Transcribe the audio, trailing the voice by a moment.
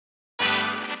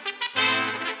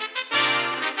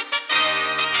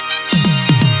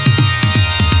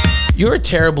You're a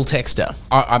terrible texter.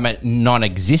 I'm a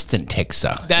non-existent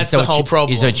texter. That's the whole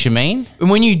problem. Is that what you mean? And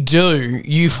when you do,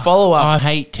 you follow up. I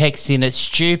hate texting. It's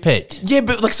stupid. Yeah,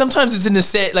 but like sometimes it's in the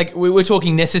set. Like we're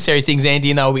talking necessary things.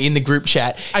 Andy and I will be in the group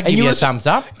chat. I give you a thumbs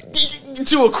up.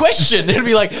 To a question. It'd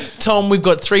be like, Tom, we've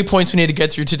got 3 points we need to go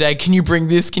through today. Can you bring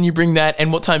this? Can you bring that?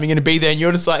 And what time are you going to be there? And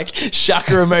you're just like,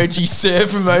 shucker emoji,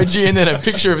 surf emoji, and then a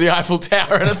picture of the Eiffel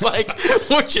Tower. And it's like,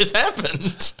 what just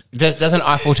happened? Doesn't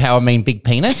Eiffel Tower mean big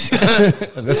penis?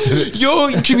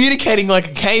 You're communicating like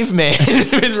a caveman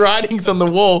with writings on the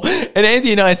wall. And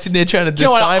Andy and I are sitting there trying to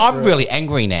decipher. I'm really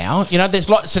angry now. There's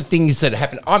lots of things that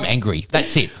happen. I'm angry.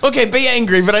 That's it. Okay, be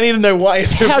angry, but I need to know why.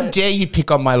 How dare you pick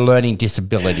on my learning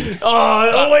disability? Oh,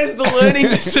 always the learning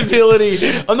disability.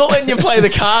 I'm not letting you play the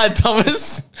card,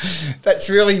 Thomas. That's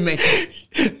really me.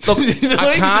 Look,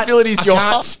 I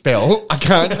can't spell.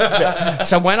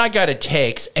 So when I go to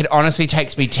text, it honestly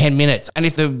takes me 10 minutes. And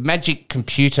if the magic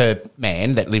computer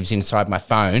man that lives inside my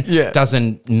phone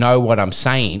doesn't know what I'm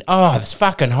saying, that's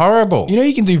fucking horrible.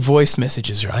 You can do voice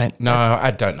messages, right? No,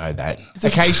 I don't know that.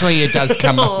 Occasionally it does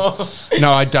come up.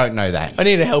 No, I don't know that. I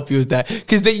need to help you with that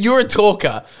because you're a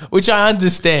talker, which I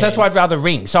understand. So that's why I'd rather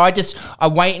ring. So I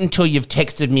wait until you've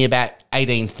texted me about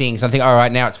 18 things. I think, all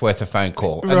right, now it's worth a phone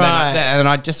call. And then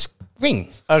I just ring.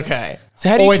 Okay. So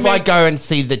how do you I go and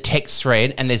see the text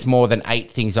thread and there's more than 8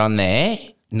 things on there,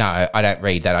 no, I don't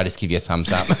read that. I just give you a thumbs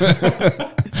up.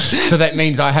 So that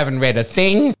means I haven't read a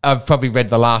thing. I've probably read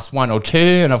the last 1 or 2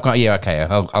 and I've gone, yeah, okay,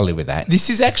 I'll live with that. This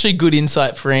is actually good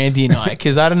insight for Andy and I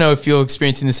because I don't know if you're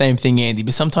experiencing the same thing, Andy,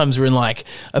 but sometimes we're in like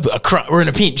we're in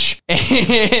a pinch and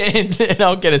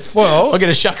I'll get a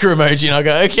shucker emoji and I'll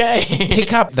go, okay.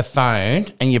 Pick up the phone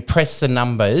and you press the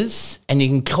numbers and you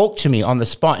can talk to me on the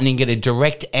spot and you can get a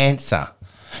direct answer.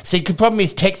 See, the problem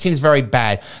is texting is very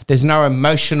bad. There's no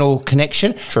emotional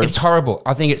connection. True. It's horrible.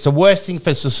 I think it's the worst thing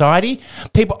for society.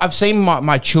 I've seen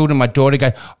my children, my daughter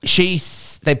go,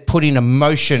 they put in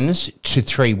emotions to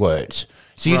 3 words.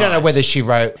 So you don't know whether she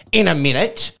wrote in a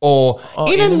minute or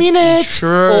in a minute.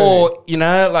 True. Or,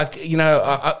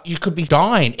 you could be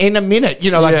dying in a minute.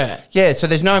 So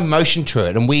there's no emotion to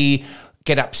it. And we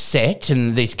get upset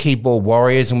and these keyboard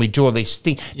warriors and we do all these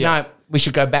things. Yeah. No, we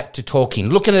should go back to talking,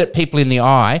 looking at people in the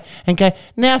eye and go,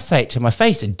 now say it to my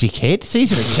face, a dickhead. It's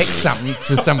easy to text something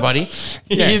to somebody.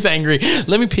 Yeah. He is angry.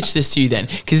 Let me pitch this to you then,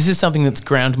 because this is something that's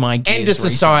ground my gears End of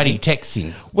society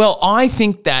texting. Well, I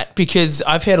think that because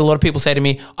I've had a lot of people say to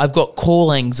me, I've got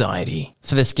call anxiety.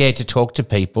 So they're scared to talk to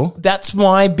people. That's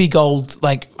my big old,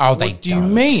 like, oh, what do you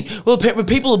mean? Well,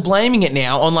 people are blaming it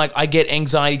now on, like, I get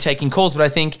anxiety taking calls, but I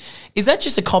think, is that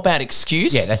just a cop-out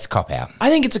excuse? Yeah, that's cop-out. I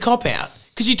think it's a cop-out.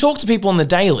 Because you talk to people on the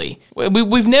daily.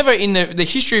 We've never, in the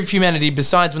history of humanity,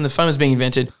 besides when the phone was being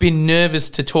invented, been nervous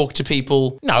to talk to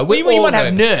people. No, we might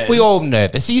have nerves. We're all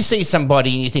nervous. So you see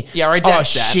somebody and you think, yeah, I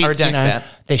redact that. Shit, that.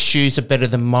 Their shoes are better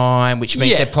than mine, which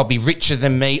means they're probably richer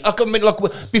than me.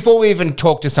 Before we even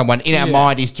talk to someone, in our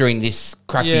mind is doing this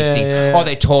crappy thing. Yeah. Oh,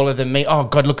 they're taller than me. Oh,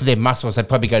 God, look at their muscles. They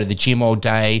probably go to the gym all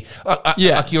day.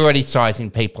 Like you're already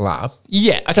sizing people up.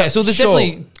 Yeah. Okay, so there's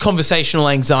definitely conversational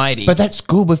anxiety. But that's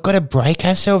good. We've got to break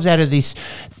ourselves out of this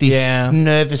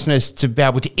nervousness to be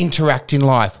able to interact in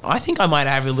life. I think I might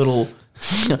have a little...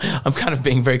 I'm kind of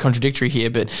being very contradictory here,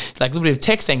 but like a little bit of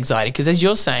text anxiety, because as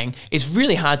you're saying, it's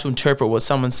really hard to interpret what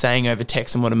someone's saying over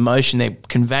text and what emotion they're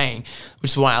conveying,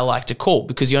 which is why I like to call,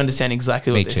 because you understand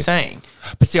exactly what they're saying.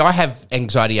 But see, I have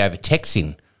anxiety over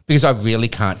texting because I really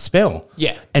can't spell.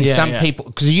 Yeah. And some people,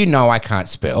 because I can't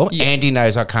spell. Yes. Andy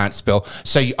knows I can't spell.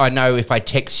 So I know if I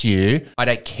text you, I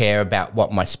don't care about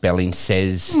what my spelling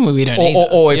says. We don't either.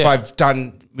 Or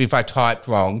if I typed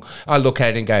wrong, I look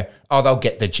at it and go, oh, they'll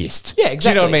get the gist. Yeah, exactly. Do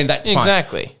you know what I mean? That's fine.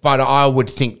 Exactly. But I would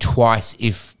think twice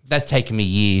if that's taken me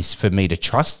years for me to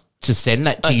trust to send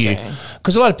that to you.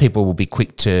 Because a lot of people will be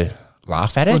quick to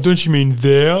laugh at it. Oh, don't you mean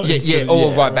there? Yeah,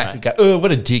 or right back and go, oh,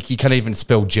 what a dick, you can't even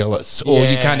spell jealous. Or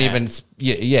you can't even,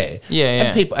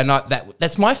 And people, and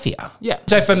that's my fear. Yeah.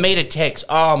 So for me to text,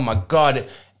 oh my God,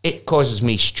 it causes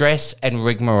me stress and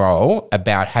rigmarole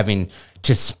about having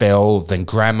to spell, then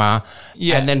grammar.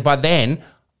 Yeah. And then by then,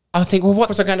 I think, well, what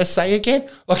was I going to say again?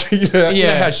 Like, you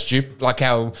know how stupid, like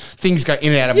how things go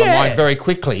in and out of my mind very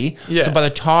quickly. Yeah. So by the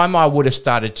time I would have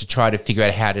started to try to figure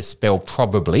out how to spell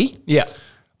probably,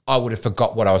 I would have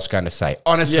forgot what I was going to say.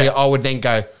 Honestly, I would then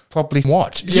go, probably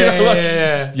what?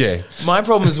 Yeah. My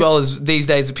problem as well is these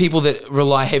days, the people that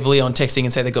rely heavily on texting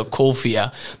and say they've got call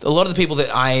fear, a lot of the people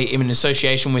that I am in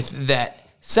association with that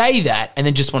say that and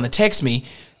then just want to text me,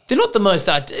 they're not the most.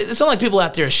 It's not like people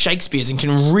out there are Shakespeare's and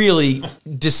can really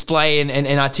display and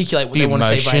articulate what they want to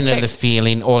say by text. text. And the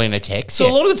feeling all in a text. So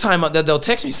a lot of the time they'll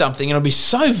text me something and it'll be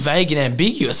so vague and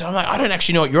ambiguous. And I'm like, I don't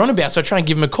actually know what you're on about. So I try and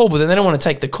give them a call, but then they don't want to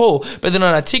take the call, but they're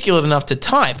not articulate enough to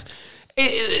type.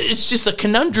 It's just a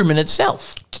conundrum in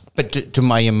itself. But do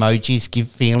my emojis give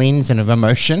feelings and of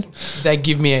emotion? They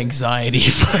give me anxiety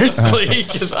personally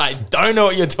because I don't know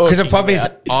what you're talking about. Because the problem is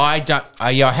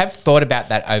I have thought about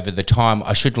that over the time.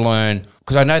 I should learn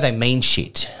because I know they mean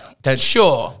shit.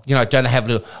 Sure. Don't have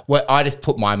little. Well, I just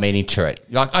put my meaning to it.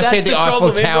 Like I see the Eiffel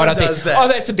problem. Tower, and I think, That. oh,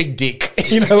 that's a big dick.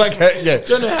 Yeah.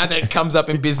 Don't know how that comes up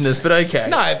in business, but okay.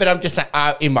 No, but I'm just saying.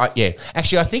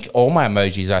 Actually, I think all my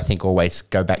emojis, always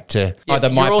go back to either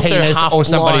my penis or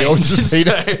somebody else's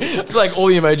penis. So, it's like all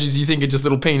the emojis you think are just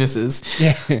little penises.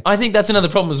 Yeah. I think that's another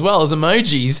problem as well. As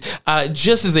emojis are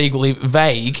just as equally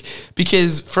vague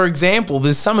because, for example,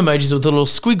 there's some emojis with a little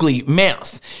squiggly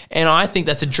mouth, and I think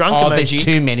that's a drunk emoji. There's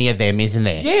too many of them, isn't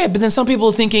there? Yeah, but then some people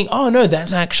are thinking, oh no,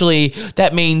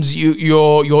 that means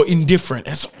you're indifferent.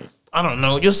 I don't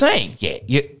know what you're saying. Yeah,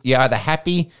 you're either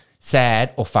happy,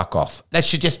 sad, or fuck off. That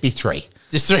should just be 3.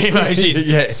 Just 3 emojis.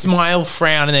 Yeah. Smile,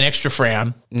 frown, and then extra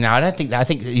frown. No, I don't think that. I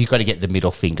think you've got to get the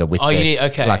middle finger with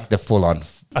like the full on.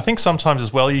 I think sometimes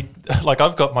as well,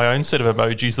 I've got my own set of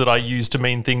emojis that I use to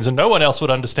mean things and no one else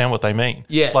would understand what they mean.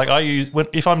 Yes. Like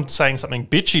if I'm saying something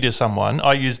bitchy to someone,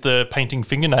 I use the painting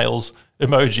fingernails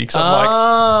emoji because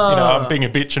I'm I'm being a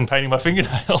bitch and painting my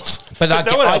fingernails. But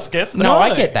no one else gets that. No,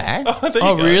 I get that.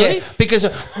 Oh, really? Yeah, because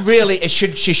really,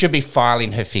 she should be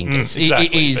filing her fingers. Exactly,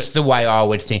 it is the way I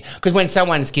would think. Because when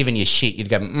someone's giving you shit, you'd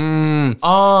go, and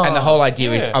the whole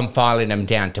idea is I'm filing them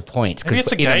down to points. Maybe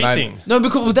it's a gay thing. No,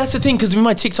 because that's the thing. Because in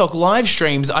my TikTok live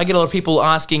streams, I get a lot of people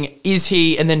asking, "Is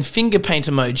he?" and then finger paint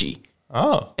emoji.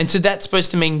 Oh, and so that's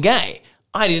supposed to mean gay.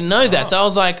 I didn't know that. So I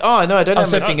was like, oh, no, I don't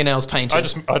have my fingernails painted.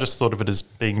 I just thought of it as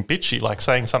being bitchy, like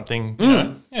saying something,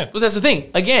 Yeah. Well, that's the thing.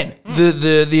 Again,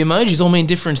 the emojis all mean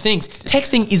different things.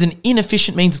 Texting is an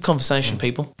inefficient means of conversation,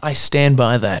 people. I stand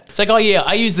by that. It's like, oh, yeah,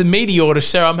 I use the meteor to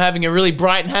show I'm having a really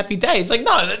bright and happy day. It's like,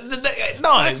 no.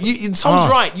 Tom's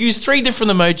right. Use 3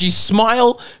 different emojis,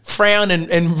 smile, frown,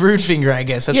 and rude finger, I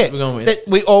guess. That's what we're going with.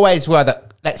 We always were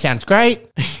that sounds great,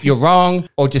 you're wrong,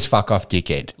 or just fuck off,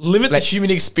 dickhead. Limit the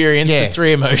human experience to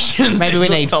 3 emotions. Maybe we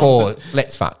need 4.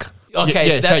 Let's fuck.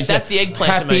 Okay, so that's the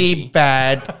eggplant happy, emoji.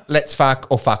 bad, let's fuck,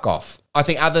 or fuck off. I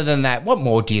think other than that, what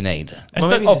more do you need?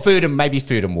 Food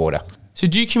and water. So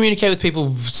do you communicate with people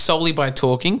solely by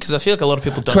talking? Because I feel like a lot of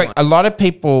people don't. Correct. A lot of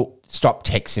people stop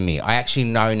texting me. I actually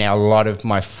know now a lot of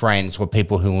my friends were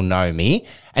people who will know me.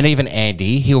 And even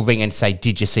Andy, he'll ring and say,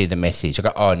 did you see the message? I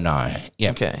go, oh, no.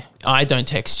 Yeah. Okay. I don't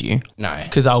text you. No.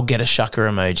 Because I'll get a shucker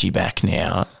emoji back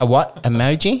now. A what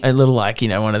emoji? A little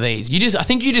one of these. I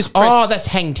think you just press. Oh, that's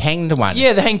hang tang the one.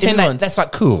 Yeah, the hang tang one. That's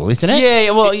like cool, isn't it?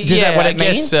 Yeah, well, Is that what it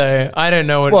means? Guess so. I don't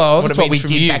know what that's what we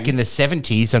did back in the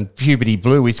 70s on Puberty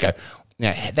Blue. We used to go,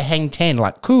 the hang 10,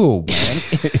 like, cool, man.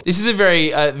 This is a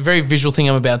very visual thing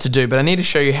I'm about to do, but I need to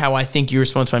show you how I think you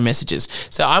respond to my messages.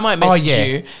 So I might message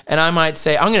you, and I might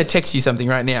say, I'm going to text you something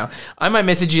right now. I might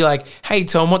message you like, hey,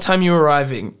 Tom, what time are you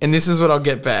arriving? And this is what I'll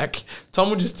get back.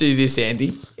 Tom will just do this,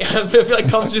 Andy. I feel like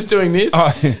Tom's just doing this.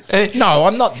 No,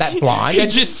 I'm not that blind. He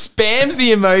just spams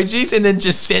the emojis and then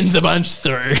just sends a bunch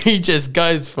through. He just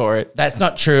goes for it. That's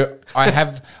not true. I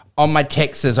have, on my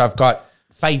texts, I've got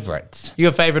favorites.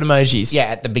 Your favorite emojis? Yeah,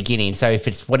 at the beginning. So if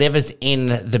it's whatever's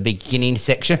in the beginning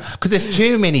section, because there's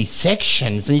too many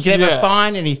sections and you can never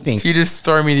find anything. So you just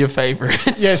throw me your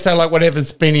favorites. Yeah, so like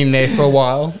whatever's been in there for a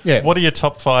while. Yeah. What are your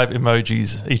top 5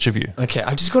 emojis, each of you? Okay,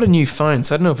 I just got a new phone,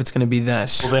 so I don't know if it's going to be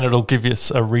that. Well, then it'll give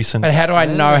us a recent. But how do I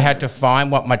know how to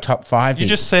find what my top 5 is? You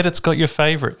just said it's got your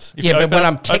favorites. But when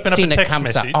I'm texting, it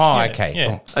comes up. Oh, okay.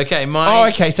 Yeah. Okay,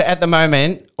 okay, so at the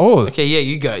moment, okay, yeah,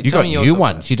 you go. You got new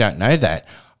ones. You don't know that.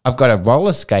 I've got a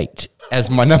roller skate as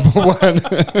my number 1.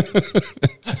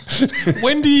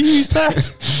 When do you use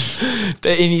that?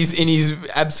 In his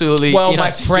absolutely. Well,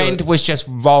 my friend was just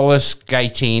roller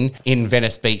skating in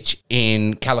Venice Beach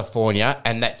in California,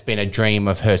 and that's been a dream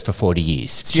of hers for 40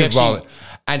 years.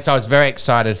 And so I was very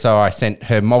excited. So I sent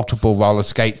her multiple roller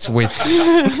skates with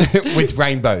with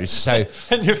rainbows. So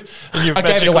you've I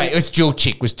gave it away. It was Jewel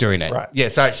Chick was doing it. Right. Yeah.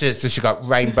 So she got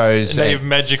rainbows. And now you've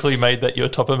magically made that your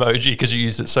top emoji because you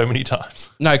used it so many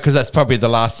times. No, because that's probably the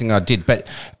last thing I did. But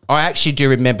I actually do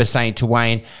remember saying to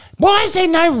Wayne, why is there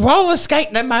no roller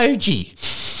skating emoji?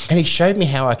 And he showed me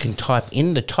how I can type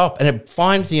in the top and it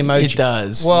finds the emoji. It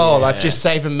does. Well, yeah. that's just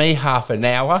saving me half an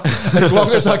hour as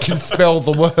long as I can spell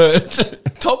the word.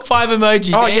 Top 5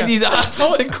 emojis. Andy's asked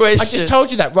us a question. I just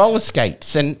told you that. Roller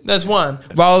skates. And That's one.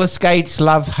 roller skates,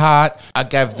 love heart. I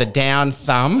gave the down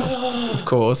thumb. Of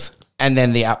course. And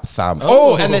then the up thumb.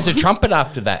 Oh, and there's a trumpet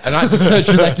after that. And I just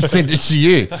had to send it to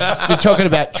you. You're talking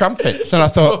about trumpets. And I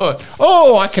thought,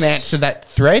 I can answer that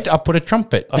thread. I'll put a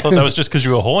trumpet. I thought that was just because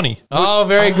you were horny. Oh,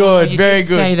 very good. You Very did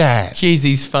good. say that. Jeez,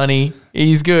 he's funny.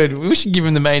 He's good. We should give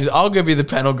him the main. I'll go be the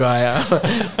panel guy.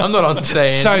 I'm not on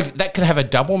today. So that could have a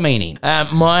double meaning.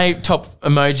 My top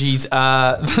emojis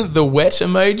are the wet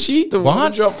emoji, the water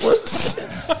What? droplets.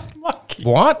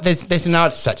 What? There's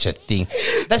not such a thing.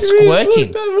 That's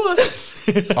squirting.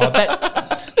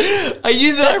 I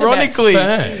use it That's about ironically.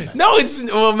 sperm. No,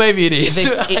 well, maybe it is.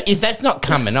 If that's not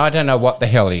coming, I don't know what the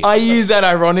hell is. I use that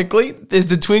ironically. There's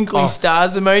the twinkly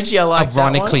stars emoji. I like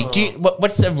Ironically. that one.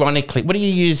 What's ironically? What do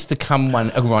you use the cum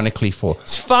one ironically for?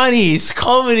 It's funny. It's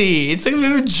comedy. It's like a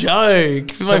bit of a joke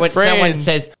with So my when friends. someone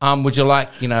says, would you like,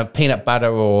 peanut butter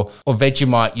or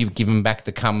Vegemite, you give them back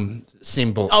the cum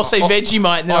symbol. I'll say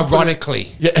Vegemite. And then I'll put it-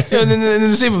 Ironically. Yeah, and then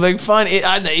the symbol, like, fine. I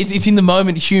don't know, it's in the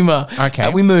moment humor.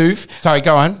 Okay. We move. Sorry,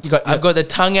 go on. I've got the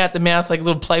tongue out the mouth, like a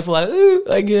little playful, like, ooh,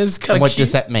 like it's kind of What cute.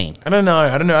 does that mean? I don't know.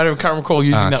 I can't recall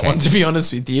using that Okay. one, to be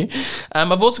honest with you.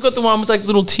 I've also got the one with like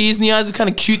little tears in the eyes. It's kind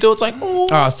of cute though. It's like, oh.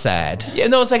 Oh, sad. Yeah,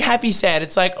 no, it's like happy sad.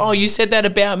 It's like, oh, you said that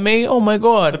about me? Oh my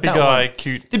God. The big that guy, one.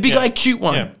 cute. The big Yeah. guy cute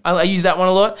one. Yeah. I use that one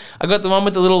a lot. I got the one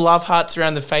with the little love hearts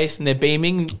around the face and they're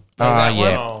beaming. Oh, That one.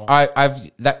 yeah. one.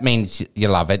 I've that means you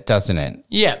love it, doesn't it?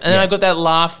 Yeah, and then I got that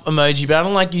laugh emoji, but I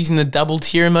don't like using the double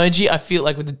tear emoji. I feel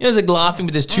like it's like laughing,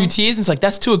 but there's 2 tears, and it's like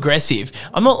that's too aggressive.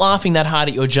 I'm not laughing that hard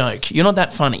at your joke. You're not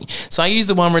that funny. So I use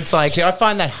the one where it's like, See, I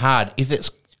find that hard.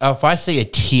 If I see a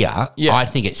tear, Yeah. I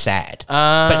think it's sad.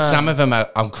 But some of them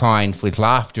I'm crying with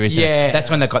laughter, isn't Yes. it?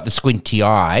 That's when they've got the squinty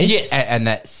eyes. Yes. And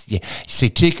that's, see,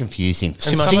 too confusing.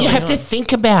 too much So you going have to on.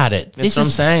 think about it. That's what I'm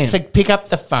saying. So pick up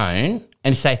the phone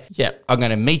and say, Yeah. I'm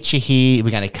going to meet you here. We're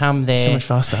going to come there. So much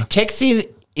faster. Texting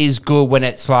is good when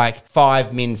it's like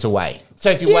 5 minutes away.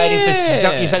 So if you're waiting for Yeah.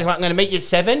 something, you say, I'm going to meet you at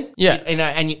 7. Yeah.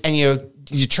 And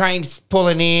your train's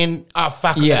pulling in. Oh,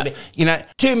 fuck. Yeah.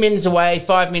 2 minutes away,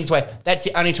 5 minutes away. That's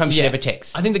the only time you should Yeah. ever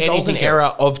text. I think the Anything golden else. era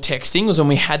of texting was when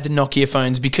we had the Nokia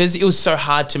phones because it was so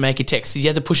hard to make a text. You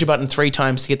had to push a button 3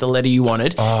 times to get the letter you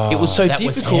wanted. It was so that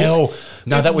was difficult. hell.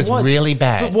 No, that was really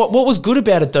bad. But what was good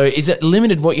about it though is it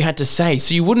limited what you had to say.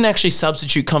 So you wouldn't actually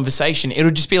substitute conversation. It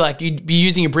would just be like you'd be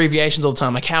using abbreviations all the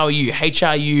time, like how are you,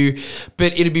 HRU,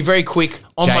 but it'd be very quick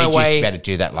on Jade my used to way. be able to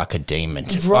do that like a demon.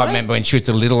 Right? I remember when she was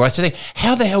a little, I used to think,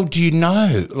 how the hell do you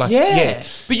know? Like, Yeah.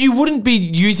 But you wouldn't be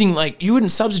using, you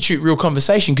wouldn't substitute real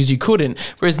conversation because you couldn't.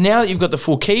 Whereas now that you've got the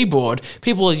full keyboard,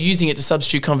 people are using it to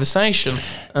substitute conversation.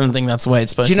 I don't think that's the way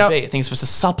it's supposed Do you to know- be. I think it's supposed to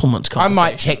supplement I conversation.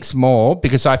 might text more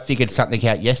because I figured something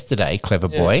out yesterday, clever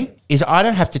boy, is I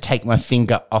don't have to take my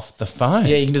finger off the phone.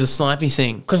 Yeah, you can do the snipey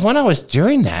thing. Because when I was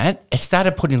doing that, it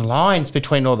started putting lines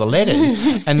between all the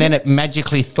letters and then it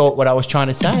magically thought what I was trying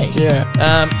to say. Yeah.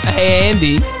 Hey,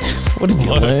 Andy, what have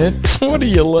you learned? What have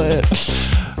you learned?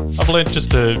 I've learned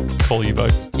just to call you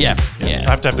both. Yeah. I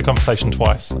have to have the conversation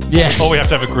twice. Yeah. Or we have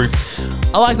to have a group.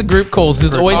 I like the group calls.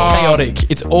 It's always Oh. chaotic.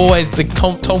 It's always the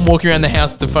Tom walking around the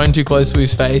house with the phone too close to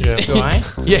his face. Yeah. Do I?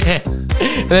 Yeah.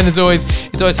 And then it's always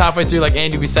halfway through, like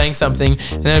Andy will be saying something,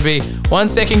 and then it'll be 1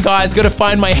 second, guys, got to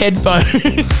find my headphones.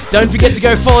 Don't forget to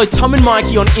go follow Tom and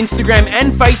Mikey on Instagram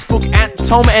and Facebook at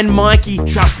Tom and Mikey.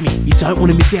 Trust me, you don't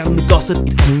want to miss out on the gossip.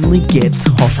 It only gets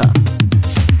hotter.